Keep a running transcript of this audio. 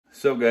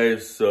So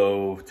guys,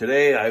 so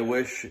today I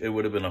wish it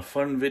would have been a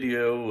fun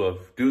video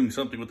of doing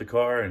something with the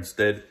car.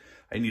 Instead,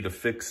 I need to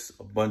fix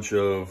a bunch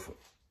of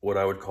what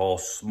I would call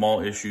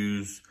small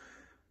issues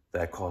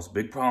that cause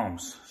big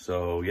problems.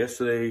 So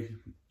yesterday,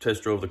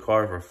 test drove the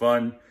car for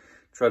fun,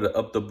 tried to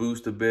up the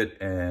boost a bit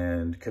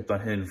and kept on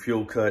hitting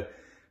fuel cut.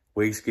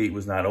 Wastegate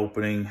was not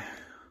opening.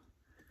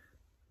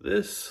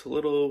 This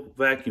little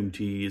vacuum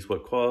tee is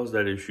what caused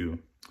that issue.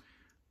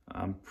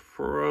 I'm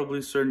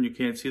probably certain you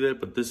can't see that,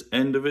 but this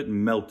end of it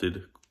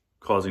melted,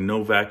 causing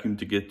no vacuum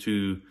to get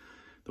to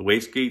the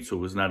wastegate, so it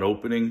was not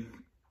opening.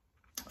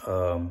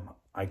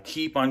 I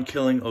keep on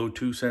killing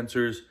O2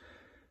 sensors.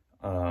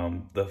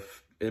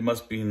 It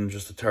must be in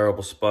just a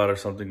terrible spot or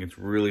something. It's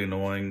really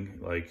annoying.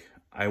 Like,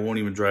 I won't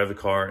even drive the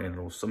car and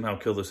it'll somehow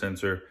kill the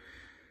sensor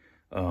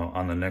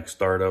on the next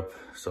startup.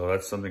 So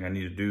that's something I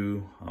need to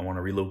do. I want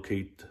to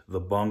relocate the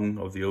bung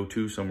of the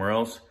O2 somewhere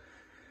else.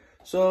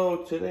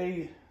 So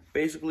today,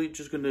 basically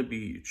just going to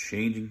be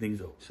changing things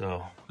up.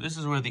 So this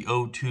is where the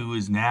O2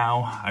 is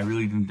now. I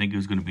really didn't think it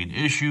was going to be an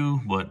issue,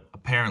 but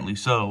apparently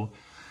so.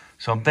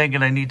 So I'm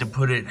thinking I need to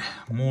put it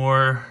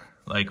more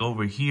like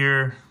over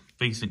here,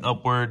 facing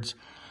upwards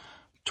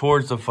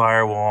towards the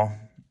firewall,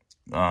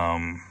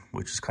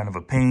 which is kind of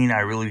a pain.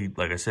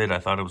 Like I said, I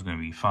thought it was going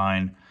to be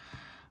fine.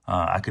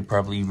 I could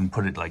probably even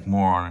put it like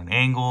more on an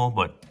angle,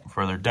 but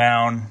further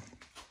down.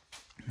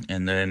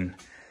 And then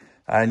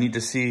I need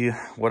to see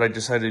what I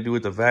decided to do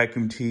with the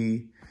vacuum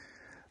tee.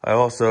 I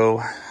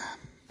also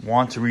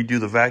want to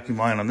redo the vacuum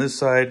line on this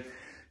side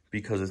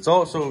because it's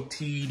also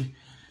teed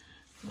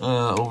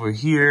over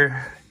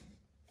here.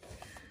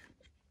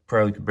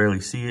 Probably could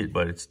barely see it,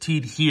 but it's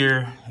teed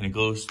here and it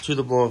goes to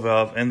the blow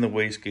valve and the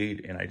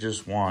wastegate. And I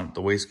just want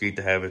the wastegate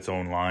to have its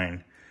own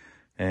line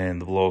and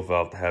the blow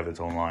valve to have its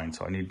own line.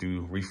 So I need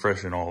to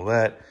refresh and all of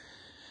that.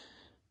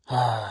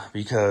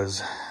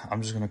 Because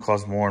I'm just going to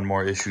cause more and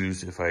more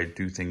issues if I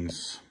do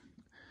things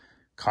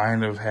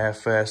kind of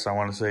half-assed, I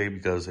want to say,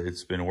 because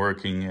it's been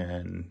working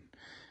and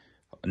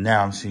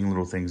now I'm seeing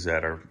little things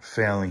that are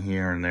failing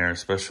here and there,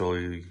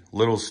 especially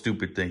little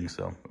stupid things.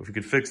 So if we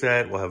could fix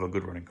that, we'll have a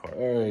good running car.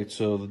 All right,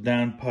 so the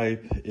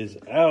downpipe is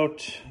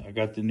out. I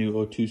got the new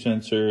O2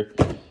 sensor.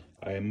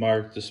 I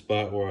marked the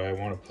spot where I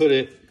want to put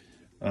it.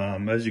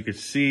 As you can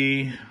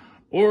see,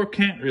 or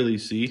can't really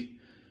see,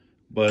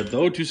 but the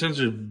O2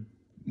 sensor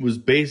was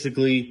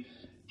basically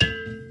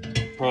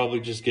probably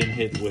just getting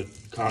hit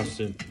with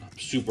constant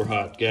super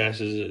hot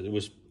gases. It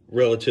was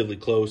relatively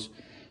close,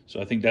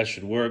 so I think that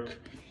should work.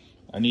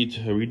 I need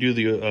to redo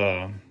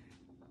the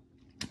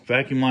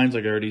vacuum lines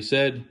like I already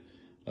said.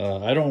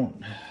 I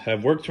don't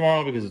have work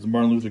tomorrow because it's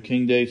Martin Luther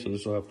King Day, so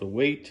this will have to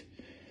wait.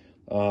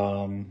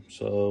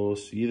 So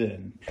see you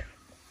then.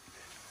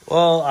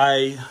 Well,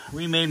 I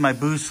remade my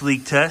boost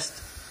leak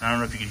test. I don't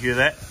know if you can hear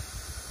that,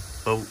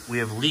 but we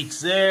have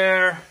leaks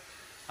there.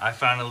 I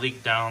found a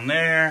leak down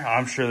there.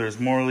 I'm sure there's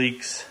more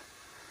leaks.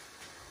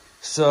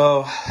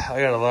 So I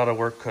got a lot of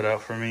work cut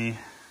out for me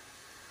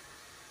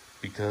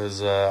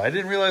because I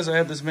didn't realize I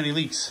had this many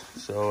leaks.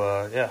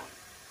 So yeah,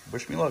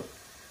 wish me luck.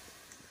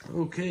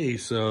 Okay,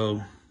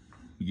 so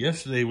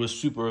yesterday was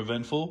super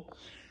eventful.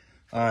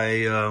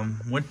 I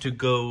went to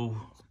go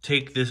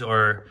take this,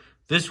 or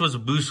this was a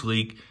boost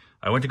leak.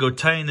 I went to go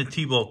tighten the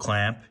T-bolt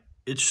clamp.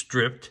 It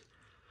stripped.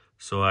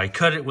 So I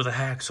cut it with a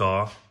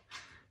hacksaw.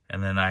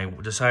 And then I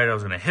decided I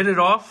was going to hit it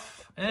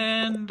off,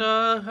 and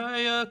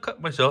I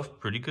cut myself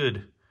pretty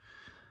good.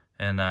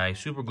 And I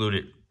super glued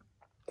it.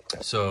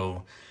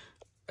 So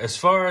as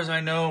far as I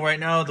know right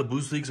now, the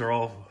boost leaks are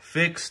all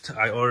fixed.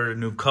 I ordered a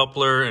new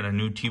coupler and a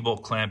new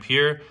T-bolt clamp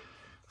here.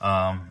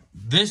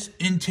 This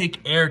intake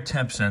air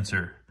temp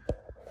sensor,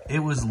 it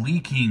was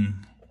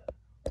leaking,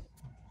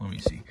 let me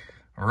see,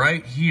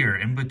 right here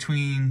in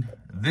between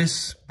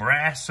this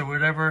brass or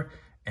whatever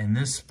and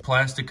this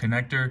plastic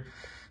connector.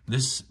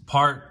 This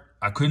part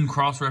I couldn't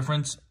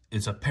cross-reference.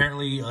 It's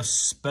apparently a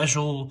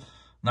special,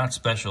 not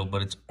special,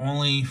 but it's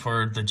only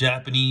for the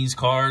Japanese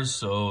cars.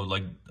 So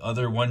like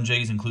other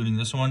 1Js, including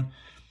this one.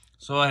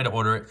 So I had to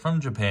order it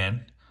from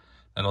Japan.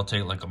 That'll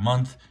take like a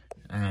month.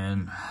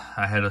 And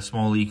I had a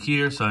small leak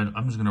here, so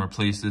I'm just gonna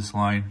replace this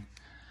line.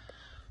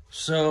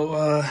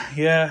 So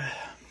yeah,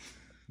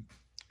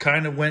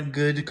 kind of went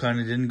good, kind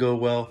of didn't go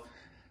well.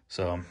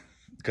 So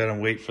gotta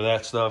wait for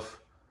that stuff.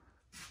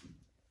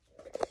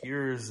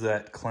 Here's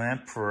that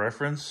clamp for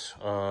reference.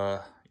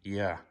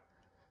 Yeah,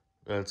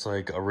 that's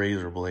like a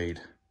razor blade.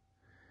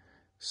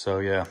 So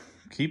yeah,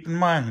 keep in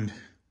mind,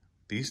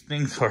 these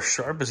things are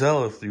sharp as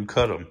hell if you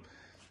cut them.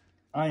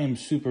 I am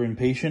super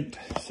impatient,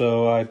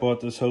 so I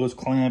bought this hose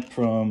clamp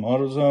from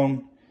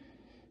AutoZone.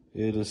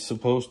 It is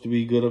supposed to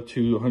be good up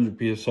to 100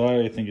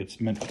 PSI. I think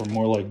it's meant for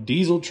more like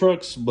diesel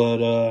trucks,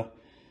 but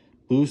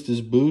boost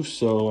is boost,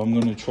 so I'm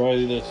gonna try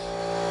this.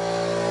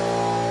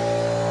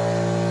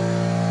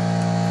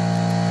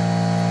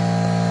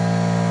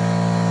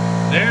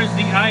 There's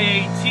the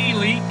IAT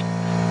leak.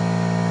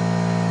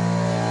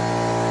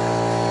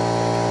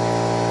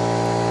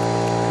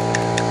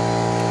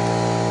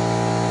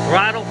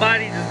 Throttle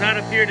body does not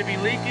appear to be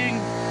leaking.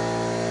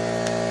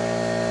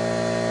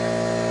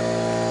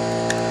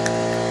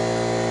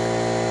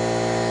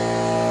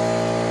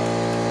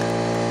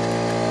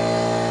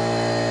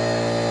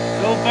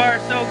 far,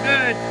 so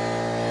good.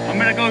 I'm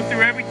gonna go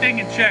through everything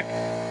and check.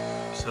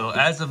 So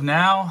as of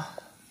now,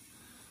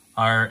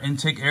 our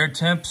intake air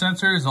temp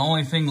sensor is the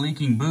only thing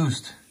leaking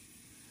boost,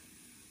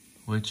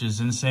 which is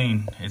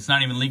insane. It's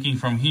not even leaking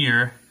from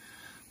here,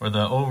 where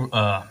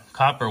the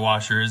copper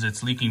washer is.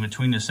 It's leaking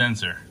between the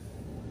sensor.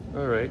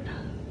 All right,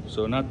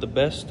 so not the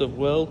best of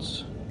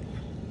welds.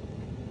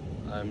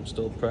 I'm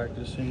still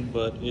practicing,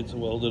 but it's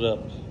welded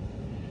up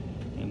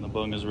and the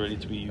bung is ready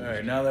to be used. All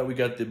right, now that we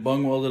got the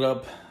bung welded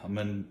up, I'm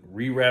gonna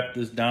rewrap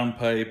this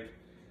downpipe,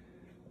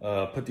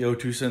 put the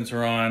O2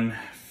 sensor on,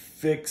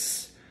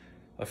 fix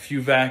a few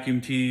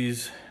vacuum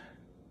tees,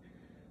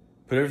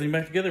 put everything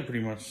back together pretty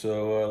much.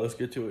 So let's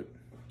get to it.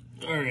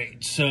 All right,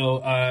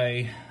 so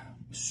I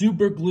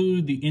super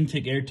glued the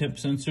intake air temp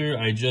sensor.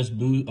 I just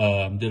did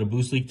a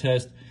boost leak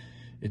test.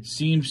 It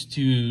seems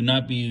to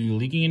not be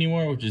leaking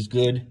anymore, which is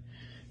good.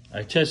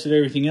 I tested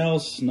everything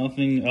else,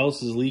 nothing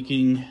else is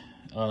leaking.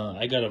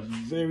 I got a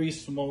very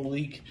small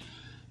leak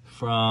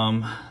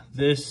from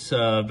this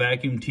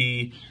vacuum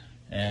tee,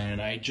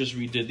 and I just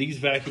redid these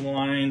vacuum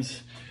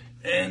lines.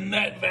 And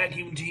that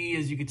vacuum tee,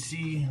 as you can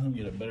see, let me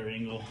get a better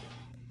angle.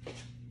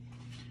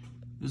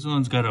 This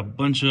one's got a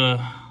bunch of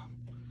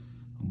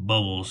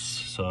bubbles,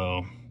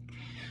 so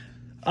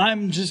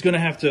I'm just gonna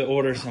have to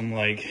order some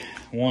like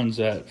ones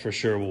that for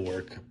sure will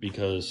work,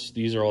 because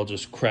these are all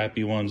just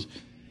crappy ones.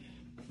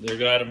 They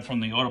got them from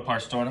the auto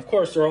parts store, and of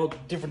course they're all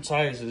different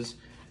sizes.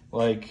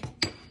 Like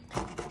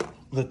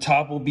the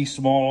top will be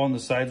small and the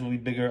sides will be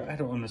bigger. I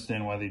don't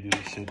understand why they do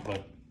this shit,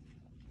 but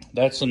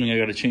that's something I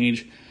gotta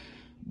change.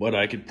 But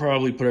I could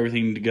probably put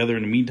everything together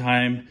in the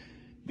meantime,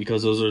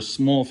 because those are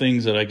small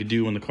things that I could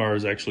do when the car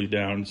is actually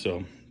down.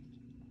 So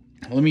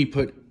let me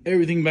put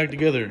everything back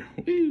together.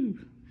 Woo!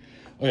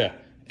 Oh yeah,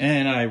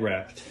 and I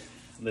wrapped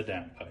the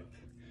downpipe.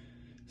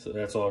 So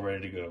that's all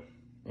ready to go.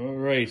 All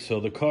right, so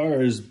the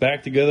car is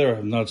back together. I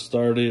have not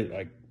started.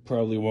 I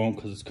probably won't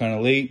because it's kind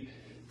of late.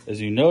 As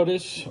you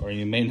notice, or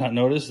you may not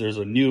notice, there's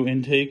a new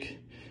intake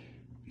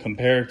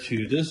compared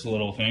to this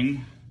little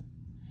thing.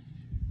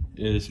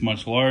 It's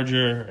much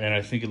larger, and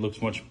I think it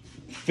looks much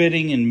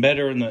fitting and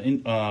better in the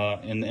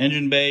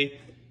engine bay.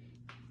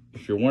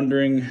 If you're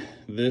wondering,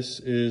 this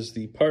is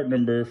the part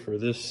number for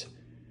this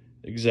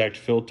exact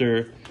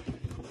filter.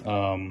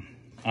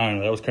 I don't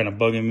know, that was kind of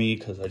bugging me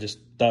because I just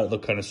thought it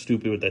looked kind of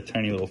stupid with that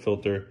tiny little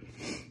filter.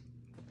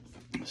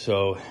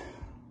 So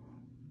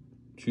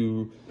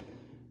to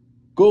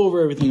go over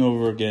everything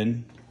over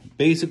again,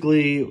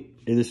 basically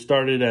it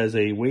started as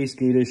a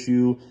wastegate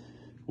issue,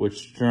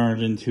 which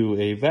turned into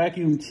a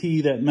vacuum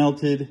tee that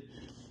melted.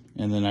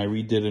 And then I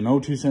redid an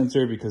O2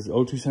 sensor because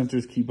O2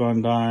 sensors keep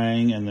on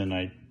dying. And then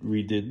I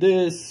redid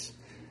this,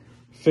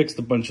 fixed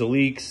a bunch of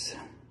leaks,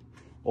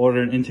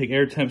 ordered an intake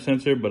air temp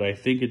sensor, but I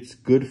think it's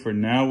good for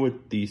now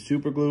with the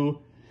super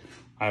glue.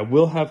 I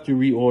will have to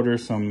reorder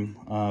some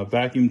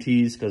vacuum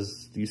tees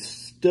because these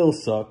still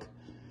suck.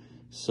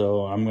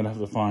 So I'm gonna have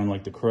to find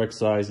like the correct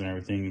size and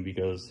everything,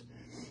 because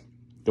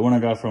the one I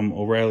got from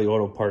O'Reilly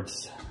Auto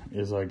Parts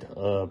is like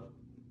a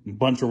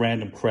bunch of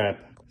random crap.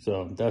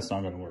 So that's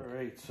not gonna work. All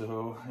right,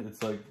 so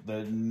it's like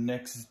the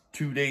next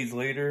 2 days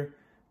later.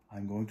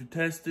 I'm going to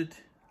test it,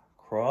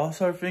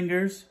 cross our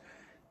fingers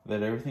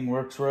that everything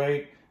works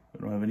right, we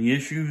don't have any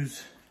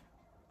issues,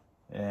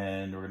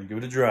 and we're gonna give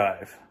it a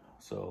drive.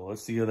 So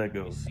let's see how that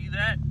goes. See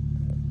that?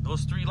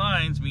 Those 3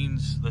 lines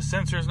means the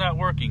sensor is not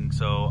working.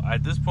 So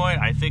at this point,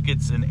 I think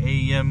it's an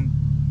AEM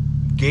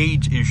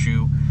gauge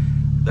issue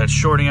that's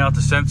shorting out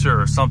the sensor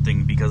or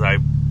something, because I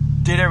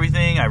did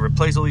everything, I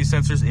replaced all these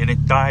sensors, and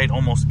it died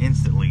almost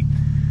instantly.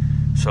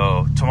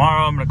 So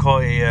tomorrow I'm gonna call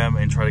AEM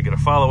and try to get a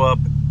follow-up.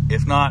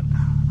 If not,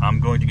 I'm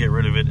going to get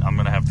rid of it. I'm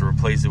gonna have to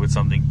replace it with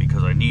something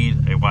because I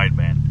need a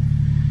wideband.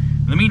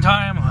 In the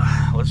meantime,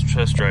 let's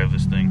test drive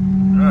this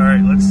thing. All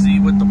right, let's see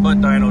what the butt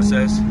dyno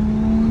says.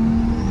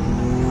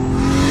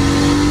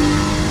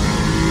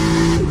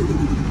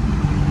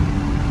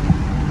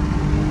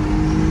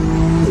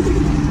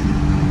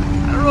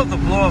 I don't know if the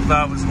blow-off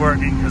valve is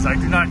working because I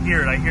do not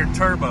hear it. I hear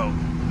turbo.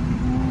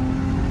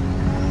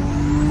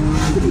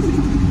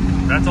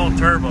 That's all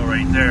turbo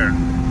right there.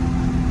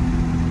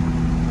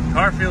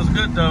 Car feels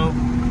good though.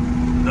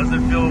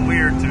 Doesn't feel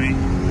weird to me.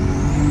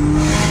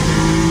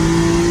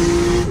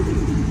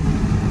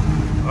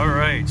 All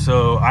right,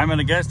 so I'm at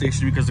a gas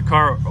station because the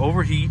car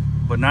overheat,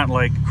 but not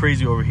like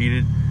crazy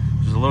overheated.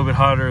 Just a little bit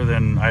hotter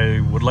than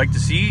I would like to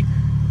see.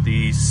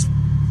 These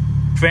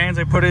fans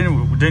I put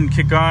in didn't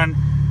kick on.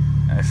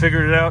 I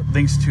figured it out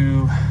thanks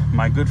to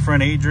my good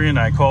friend Adrian.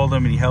 I called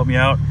him and he helped me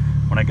out.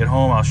 When I get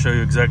home, I'll show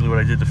you exactly what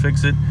I did to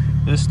fix it.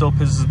 This still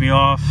pisses me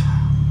off,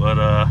 but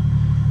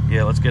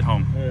yeah, let's get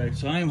home. All right,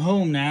 so I'm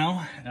home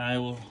now. I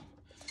will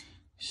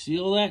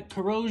seal that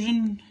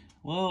corrosion.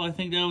 Well, I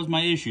think that was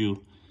my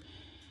issue.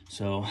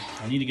 So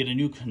I need to get a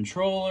new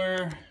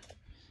controller.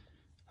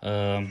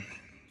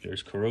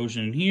 There's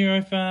corrosion in here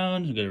I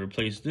found. I gotta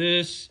replace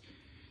this.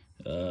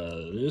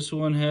 This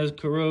one has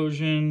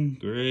corrosion,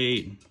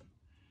 great.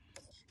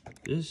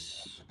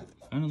 This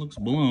kind of looks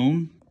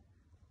blown.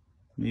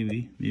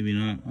 Maybe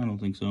not. I don't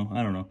think so.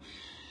 I don't know.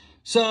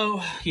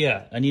 So,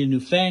 yeah, I need a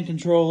new fan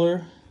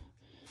controller.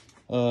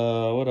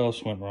 What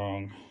else went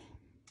wrong?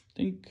 I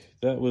think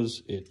that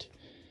was it.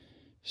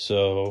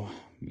 So,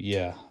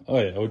 yeah. Oh,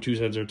 yeah, O2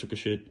 sensor took a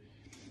shit.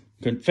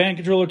 Fan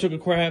controller took a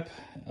crap.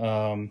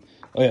 Oh,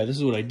 yeah, this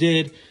is what I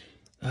did.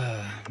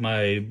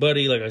 My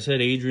buddy, like I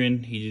said,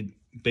 Adrian, he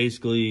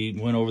basically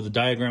went over the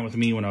diagram with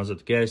me when I was at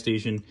the gas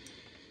station.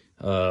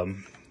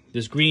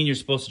 This green, you're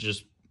supposed to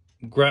just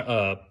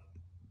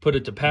put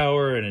it to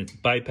power and it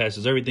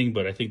bypasses everything,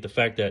 but I think the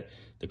fact that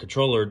the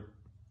controller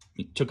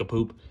took a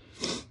poop,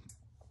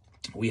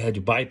 we had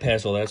to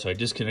bypass all that, so I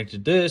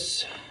disconnected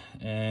this,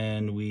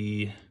 and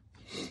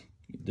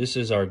this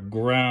is our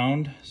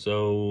ground,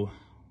 so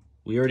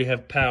we already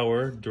have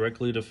power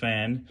directly to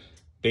fan.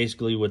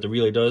 Basically what the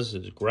relay does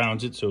is it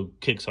grounds it so it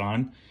kicks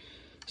on.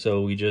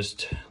 So we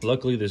just,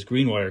 luckily this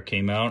green wire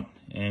came out,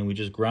 and we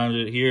just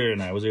grounded it here,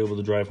 and I was able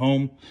to drive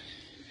home.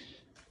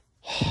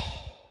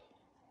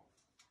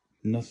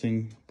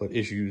 Nothing but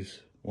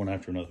issues, one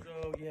after another.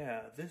 So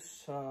yeah,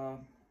 this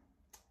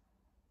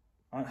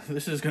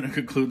is going to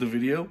conclude the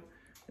video,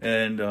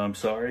 and I'm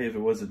sorry if it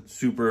wasn't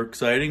super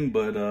exciting,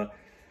 but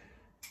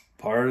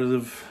part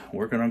of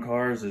working on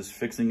cars is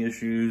fixing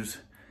issues,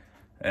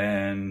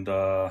 and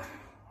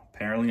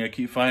apparently I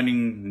keep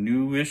finding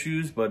new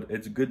issues, but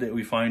it's good that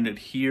we find it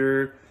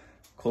here,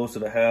 close to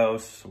the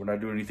house. We're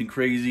not doing anything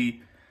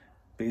crazy,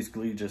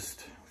 basically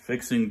just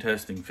fixing,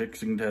 testing,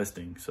 fixing,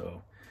 testing.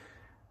 So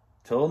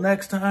till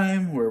next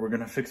time, where we're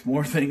gonna fix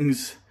more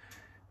things.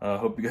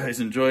 Hope you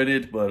guys enjoyed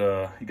it,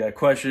 but you got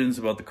questions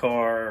about the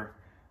car,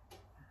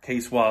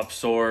 K-Swap,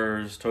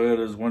 Soars,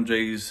 Toyotas,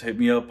 1Js, hit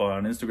me up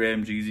on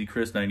Instagram,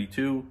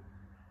 GZChris92.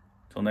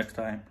 Till next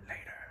time, later.